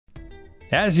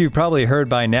As you've probably heard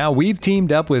by now, we've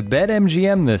teamed up with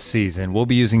BetMGM this season. We'll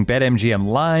be using BetMGM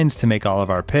lines to make all of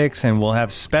our picks, and we'll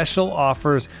have special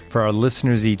offers for our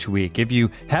listeners each week. If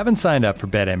you haven't signed up for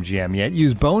BetMGM yet,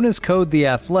 use bonus code The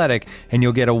Athletic, and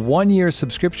you'll get a 1-year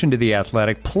subscription to The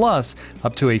Athletic, plus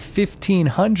up to a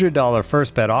 $1,500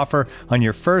 first bet offer on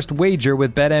your first wager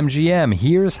with BetMGM.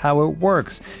 Here's how it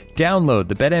works. Download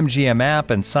the BetMGM app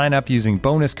and sign up using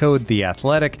bonus code The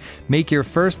Athletic. Make your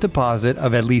first deposit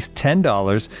of at least $10.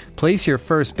 Place your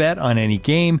first bet on any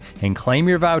game and claim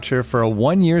your voucher for a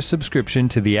 1-year subscription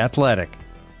to The Athletic.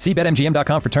 See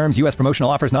BetMGM.com for terms. U.S. promotional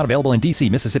offers not available in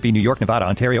D.C., Mississippi, New York, Nevada,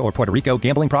 Ontario, or Puerto Rico.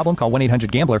 Gambling problem? Call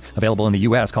 1-800-GAMBLER. Available in the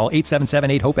U.S. Call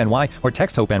 877-8-HOPE-NY or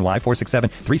text HOPE-NY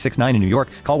 467-369 in New York.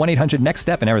 Call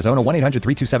 1-800-NEXT-STEP in Arizona.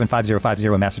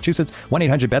 1-800-327-5050 in Massachusetts.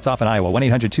 1-800-BETS-OFF in Iowa.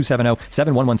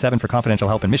 1-800-270-7117 for confidential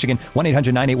help in Michigan.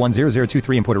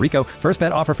 1-800-981-0023 in Puerto Rico. First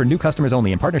bet offer for new customers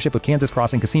only in partnership with Kansas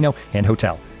Crossing Casino and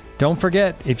Hotel. Don't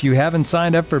forget, if you haven't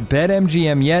signed up for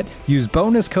BetMGM yet, use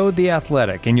bonus code The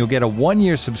Athletic, and you'll get a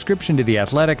 1-year subscription to The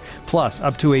Athletic, plus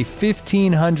up to a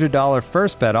 $1,500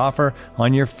 first bet offer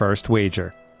on your first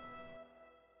wager.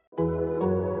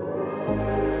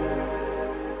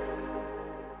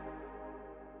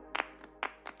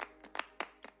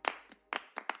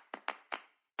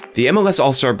 The MLS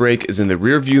All-Star break is in the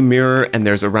rearview mirror, and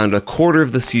there's around a quarter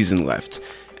of the season left.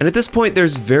 And at this point,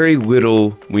 there's very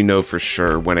little we know for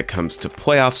sure when it comes to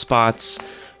playoff spots,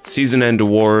 season-end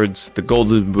awards, the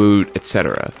Golden Boot,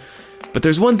 etc. But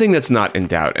there's one thing that's not in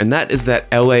doubt, and that is that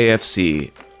LAFC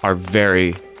are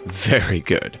very, very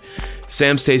good.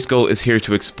 Sam Stejskal is here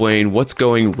to explain what's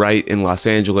going right in Los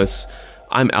Angeles.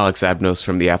 I'm Alex Abnos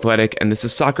from The Athletic, and this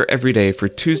is Soccer Every Day for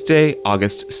Tuesday,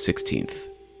 August 16th.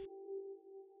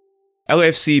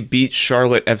 LAFC beat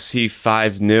Charlotte FC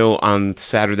 5-0 on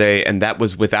Saturday, and that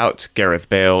was without Gareth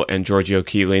Bale and Giorgio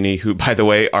Chiellini, who, by the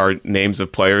way, are names of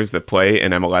players that play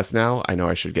in MLS now. I know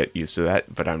I should get used to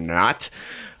that, but I'm not.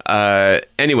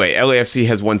 Anyway, LAFC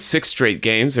has won 6 straight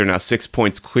games. They're now 6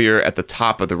 points clear at the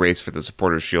top of the race for the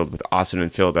Supporters' Shield, with Austin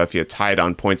and Philadelphia tied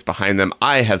on points behind them.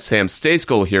 I have Sam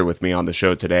Stejskal here with me on the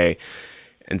show today.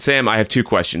 And Sam, I have 2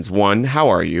 questions. 1, how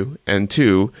are you? And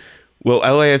 2, will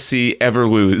LAFC ever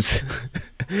lose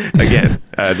again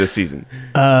this season?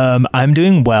 I'm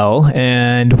doing well,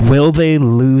 and will they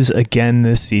lose again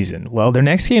this season? Well, their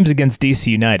next game's against DC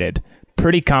United.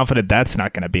 Pretty confident that's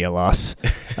not going to be a loss.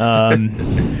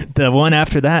 The one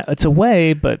after that, it's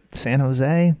away, but San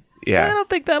Jose, yeah, I don't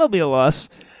think that'll be a loss.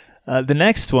 The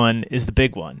next one is the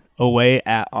big one, away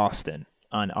at Austin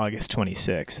on August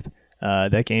 26th.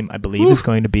 That game, I believe, is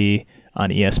going to be on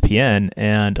ESPN,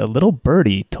 and a little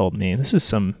birdie told me, this is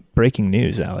some breaking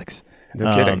news, Alex.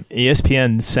 No kidding.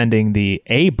 ESPN sending the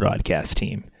A broadcast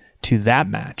team to that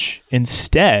match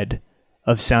instead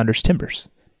of Sounders Timbers,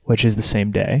 which is the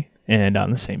same day and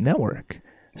on the same network.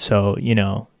 So,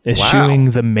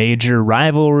 eschewing the major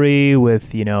rivalry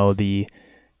with, the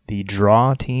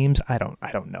draw teams. I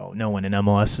don't know. No one in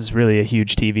MLS is really a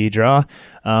huge TV draw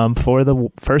for the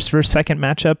first versus second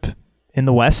matchup in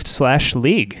the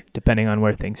West/league, depending on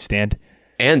where things stand.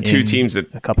 And 2 teams that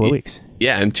a couple of weeks.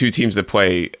 Yeah, and 2 teams that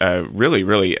play really,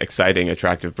 really exciting,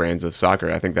 attractive brands of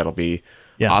soccer. I think that'll be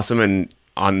awesome. And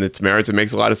on its merits, it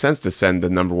makes a lot of sense to send the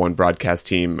number 1 broadcast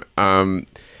team.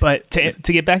 But to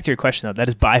get back to your question, though, that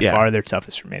is by far their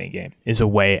toughest remaining game, is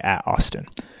away at Austin.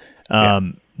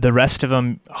 The rest of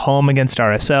them, home against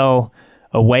RSL,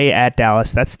 away at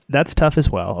Dallas, that's tough as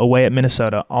well. Away at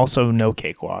Minnesota, also no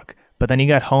cakewalk. But then you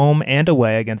got home and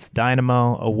away against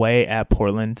Dynamo, away at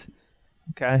Portland.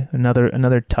 Okay,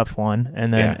 another tough one,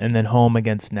 and then home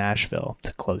against Nashville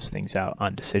to close things out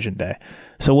on decision day.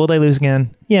 So will they lose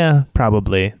again? Yeah,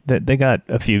 probably. They got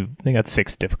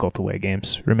 6 difficult away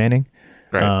games remaining.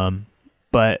 Right.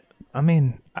 But I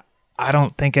mean, I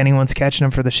don't think anyone's catching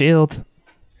them for the Shield.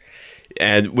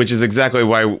 And which is exactly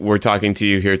why we're talking to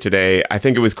you here today. I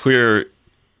think it was clear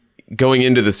going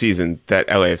into the season that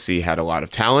LAFC had a lot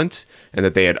of talent and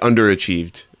that they had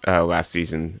underachieved last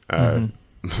season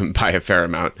by a fair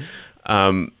amount.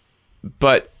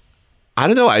 But I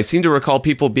don't know. I seem to recall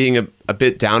people being a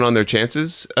bit down on their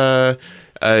chances in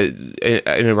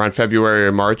around February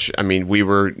or March. I mean, we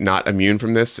were not immune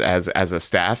from this as a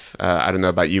staff. I don't know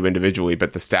about you individually,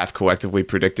 but the staff collectively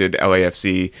predicted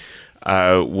LAFC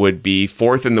would be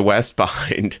 4th in the West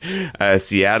behind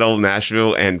Seattle,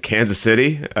 Nashville, and Kansas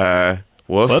City.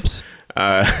 Whoops.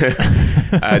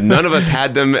 None of us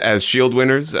had them as Shield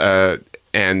winners,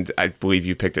 and I believe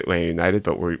you picked Atlanta United,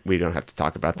 but we don't have to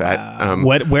talk about that.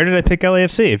 Where did I pick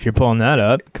LAFC? If you're pulling that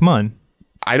up, come on.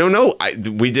 I don't know.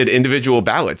 We did individual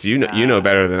ballots. You know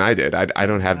better than I did. I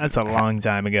don't have. That's a long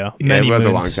time ago. Yeah, it was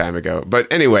a long time ago.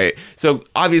 But anyway, so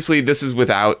obviously this is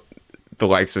without the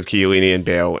likes of Chiellini and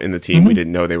Bale in the team. Mm-hmm. We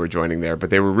didn't know they were joining there, but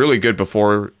they were really good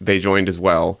before they joined as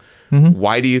well. Mm-hmm.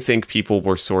 Why do you think people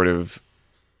were sort of,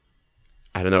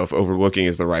 I don't know if overlooking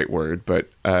is the right word, but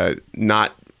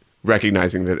not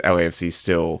recognizing that LAFC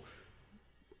still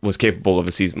was capable of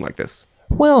a season like this?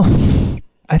 Well,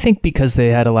 I think because they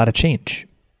had a lot of change,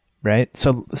 right?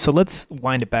 So let's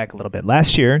wind it back a little bit.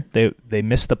 Last year, they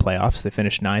missed the playoffs. They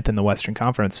finished 9th in the Western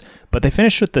Conference, but they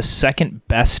finished with the second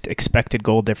best expected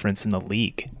goal difference in the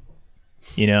league.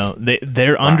 You know,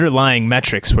 their underlying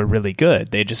metrics were really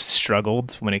good. They just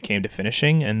struggled when it came to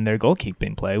finishing, and their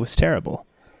goalkeeping play was terrible.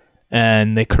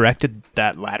 And they corrected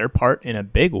that latter part in a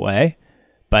big way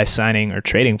by signing or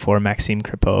trading for Maxime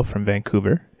Crépeau from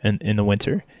Vancouver in the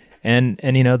winter. And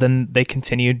you know, then they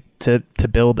continued to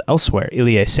build elsewhere.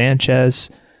 Ilie Sanchez,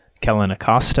 Kellen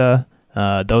Acosta,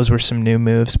 those were some new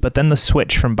moves. But then the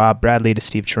switch from Bob Bradley to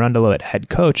Steve Cherundolo at head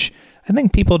coach, I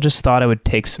think people just thought it would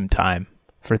take some time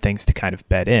for things to kind of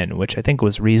bed in, which I think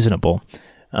was reasonable.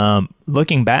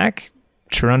 Looking back,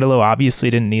 Cherundolo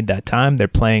obviously didn't need that time. They're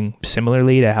playing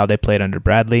similarly to how they played under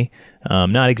Bradley.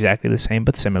 Not exactly the same,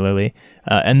 but similarly.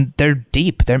 And they're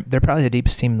deep. They're probably the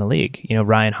deepest team in the league. You know,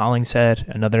 Ryan Hollingshead,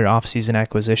 another offseason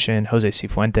acquisition. Jose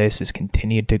Cifuentes has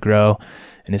continued to grow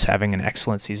and is having an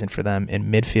excellent season for them.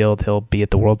 In midfield, he'll be at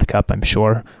the World Cup, I'm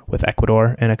sure, with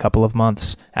Ecuador in a couple of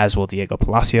months, as will Diego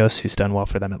Palacios, who's done well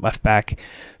for them at left back.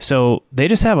 So they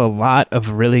just have a lot of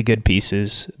really good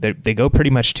pieces. They go pretty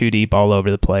much too deep all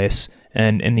over the place.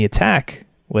 And in the attack,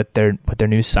 with their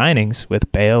new signings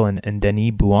with Bale and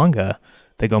Denis Bouanga,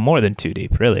 they go more than 2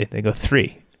 deep, really. They go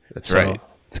 3. That's right.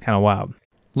 It's kind of wild.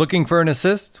 Looking for an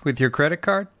assist with your credit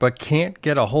card, but can't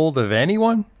get a hold of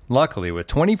anyone? Luckily, with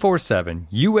 24/7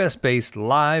 US-based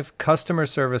live customer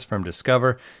service from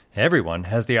Discover, everyone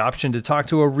has the option to talk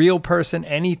to a real person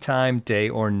anytime, day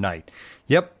or night.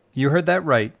 Yep, you heard that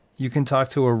right. You can talk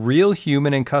to a real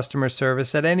human in customer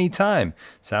service at any time.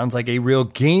 Sounds like a real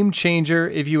game changer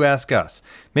if you ask us.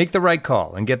 Make the right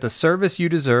call and get the service you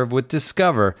deserve with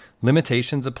Discover.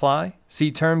 Limitations apply.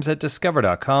 See terms at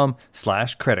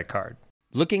discover.com/creditcard.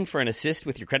 Looking for an assist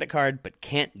with your credit card but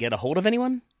can't get a hold of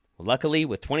anyone? Luckily,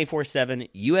 with 24/7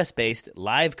 US-based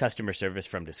live customer service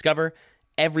from Discover,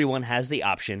 everyone has the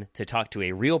option to talk to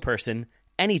a real person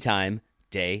anytime,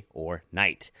 day or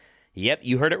night. Yep,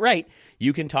 you heard it right.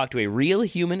 You can talk to a real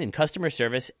human in customer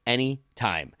service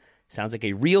anytime. Sounds like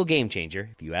a real game changer,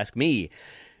 if you ask me.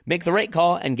 Make the right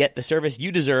call and get the service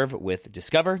you deserve with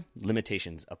Discover.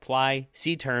 Limitations apply.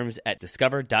 See terms at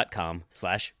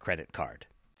discover.com/creditcard.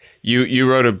 You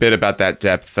wrote a bit about that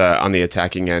depth on the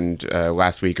attacking end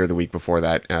last week or the week before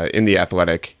that in The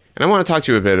Athletic. And I want to talk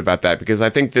to you a bit about that because I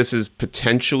think this is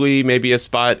potentially maybe a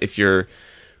spot if you're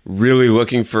really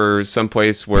looking for some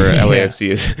place where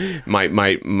LAFC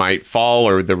might fall,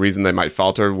 or the reason they might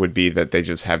falter would be that they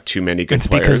just have too many good players. It's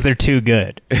because they're too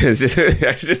good.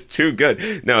 They're just too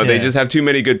good. No, they just have too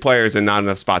many good players and not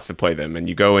enough spots to play them. And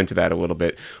you go into that a little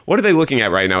bit. What are they looking at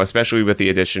right now, especially with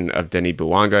the addition of Denis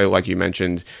Bouanga, like you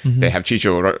mentioned? Mm-hmm. They have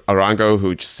Chicho Arango,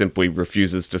 who just simply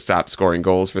refuses to stop scoring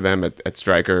goals for them at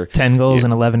striker. 10 goals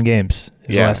in 11 games.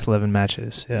 His last 11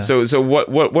 matches. Yeah. So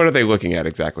what are they looking at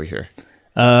exactly here?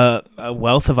 A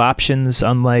wealth of options,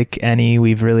 unlike any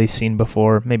we've really seen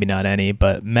before. Maybe not any,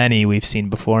 but many we've seen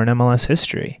before in MLS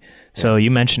history. So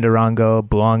you mentioned Arango,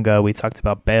 Bouanga. We talked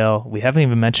about Bale. We haven't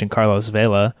even mentioned Carlos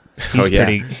Vela. He's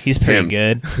pretty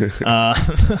good.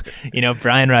 You know,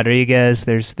 Brian Rodriguez.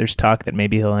 There's talk that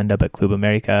maybe he'll end up at Club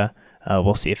America.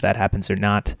 We'll see if that happens or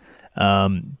not.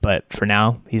 But for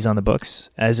now, he's on the books,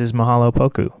 as is Mahalo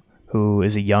Poku, who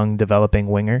is a young developing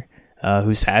winger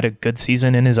who's had a good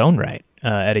season in his own right.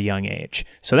 At a young age.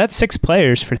 So that's 6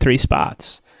 players for 3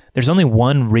 spots. There's only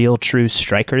one real true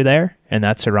striker there, and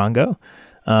that's Arango.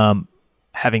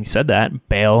 Having said that,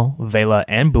 Bale, Vela,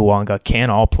 and Bouanga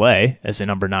can all play as a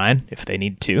number 9 if they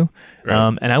need to.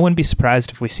 Right. And I wouldn't be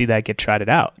surprised if we see that get trotted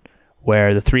out,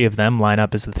 where the 3 of them line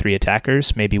up as the 3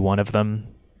 attackers. Maybe one of them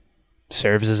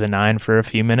serves as a 9 for a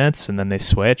few minutes, and then they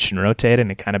switch and rotate,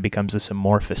 and it kind of becomes this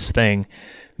amorphous thing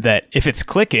that, if it's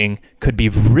clicking, could be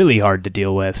really hard to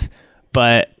deal with.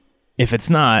 But if it's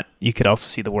not, you could also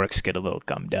see the works get a little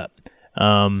gummed up.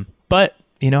 But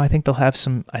you know, I think they'll have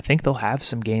some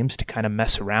games to kind of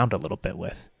mess around a little bit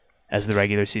with as the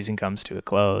regular season comes to a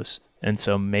close, and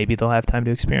so maybe they'll have time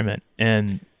to experiment.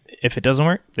 And if it doesn't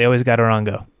work, they always got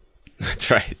Arango.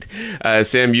 That's right.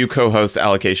 Sam, you co-host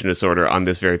Allocation Disorder on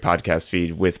this very podcast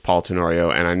feed with Paul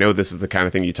Tenorio, and I know this is the kind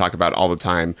of thing you talk about all the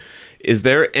time. Is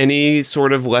there any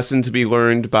sort of lesson to be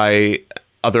learned by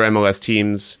other MLS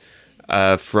teams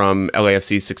from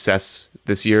LAFC's success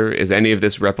this year? Is any of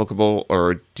this replicable,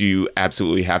 or do you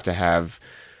absolutely have to have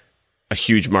a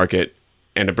huge market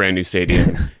and a brand new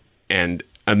stadium and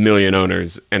 1 million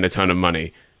owners and a ton of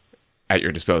money at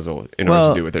your disposal in order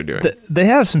to do what they're doing? They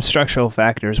have some structural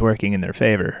factors working in their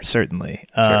favor, certainly.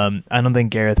 Sure. I don't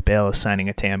think Gareth Bale is signing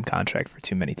a TAM contract for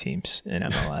too many teams in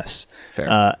MLS.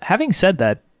 Fair. Having said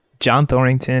that, John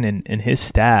Thorrington and his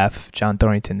staff, John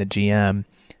Thorrington, the GM,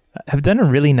 have done a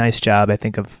really nice job, I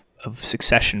think, of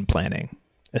succession planning,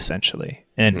 essentially,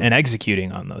 and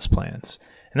executing on those plans.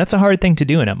 And that's a hard thing to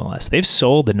do in MLS. They've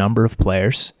sold a number of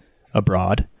players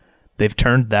abroad. They've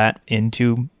turned that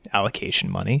into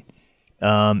allocation money.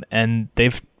 And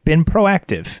they've been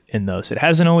proactive in those. It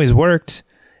hasn't always worked.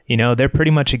 They're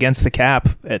pretty much against the cap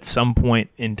at some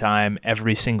point in time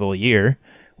every single year.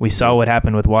 We saw what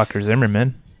happened with Walker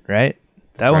Zimmerman, right?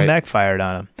 That one backfired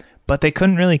on him. But they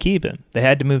couldn't really keep him. They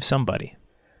had to move somebody.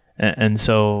 And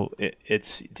so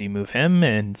it's, do you move him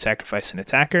and sacrifice an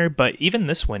attacker? But even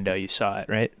this window, you saw it,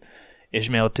 right?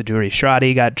 Ismail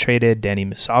Taduri-Shradi got traded. Danny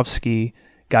Musovski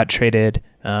got traded.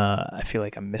 I feel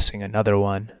like I'm missing another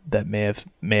one that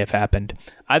may have happened.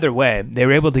 Either way, they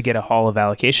were able to get a haul of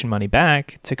allocation money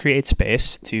back to create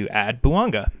space to add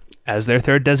Bouanga as their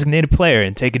third designated player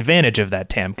and take advantage of that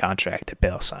TAM contract that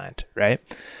Bale signed, right?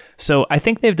 So I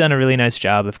think they've done a really nice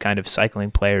job of kind of cycling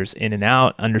players in and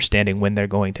out, understanding when they're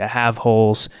going to have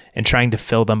holes and trying to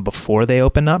fill them before they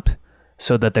open up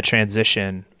so that the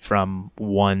transition from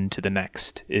one to the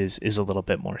next is a little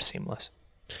bit more seamless.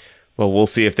 Well, we'll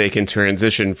see if they can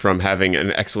transition from having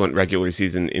an excellent regular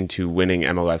season into winning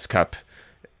MLS Cup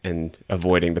and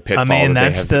avoiding the pitfall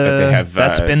that's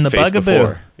been the bugaboo.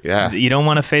 Before. Yeah, you don't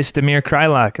want to face Damir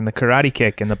Kreilach and the karate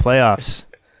kick in the playoffs.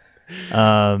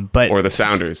 Or the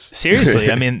Sounders. Seriously,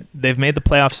 they've made the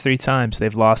playoffs 3 times.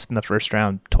 They've lost in the first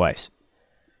round twice.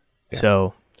 Yeah.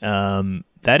 So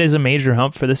that is a major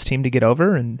hump for this team to get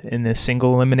over in this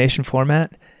single elimination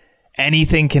format.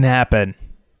 Anything can happen.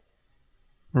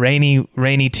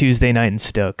 Rainy Tuesday night in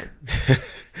Stoke.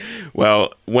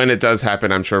 Well, when it does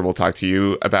happen, I'm sure we'll talk to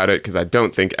you about it, because I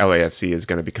don't think LAFC is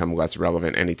going to become less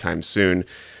relevant anytime soon.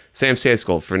 Sam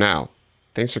Stejskal, for now,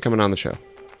 thanks for coming on the show.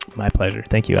 My pleasure.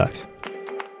 Thank you, Alex.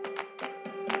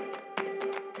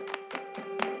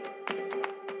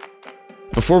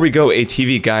 Before we go, a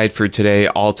TV guide for today.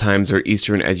 All times are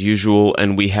Eastern as usual,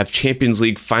 and we have Champions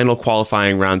League final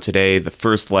qualifying round today, the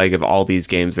first leg of all these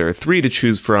games. There are 3 to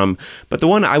choose from, but the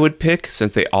one I would pick,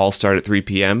 since they all start at 3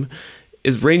 p.m.,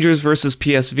 is Rangers versus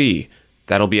PSV.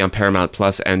 That'll be on Paramount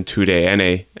Plus and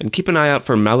TUDN. And keep an eye out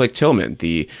for Malik Tillman,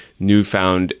 the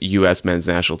newfound U.S. men's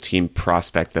national team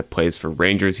prospect that plays for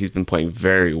Rangers. He's been playing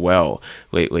very well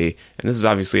lately, and this is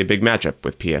obviously a big matchup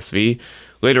with PSV.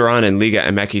 Later on in Liga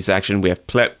MX action, we have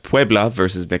Puebla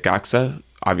versus Necaxa.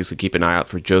 Obviously, keep an eye out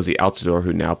for Josie Altidore,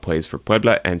 who now plays for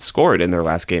Puebla and scored in their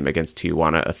last game against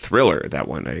Tijuana, a thriller, that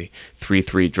one, a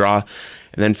 3-3 draw.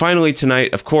 And then finally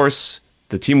tonight, of course,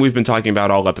 the team we've been talking about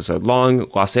all episode long,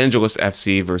 Los Angeles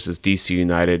FC versus DC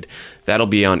United. That'll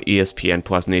be on ESPN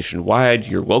Plus nationwide,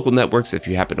 your local networks if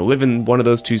you happen to live in one of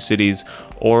those 2 cities,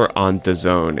 or on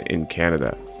DAZN in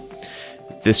Canada.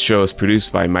 This show is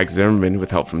produced by Mike Zimmerman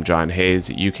with help from John Hayes.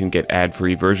 You can get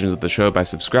ad-free versions of the show by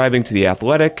subscribing to The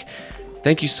Athletic.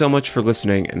 Thank you so much for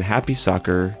listening, and happy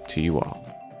soccer to you all.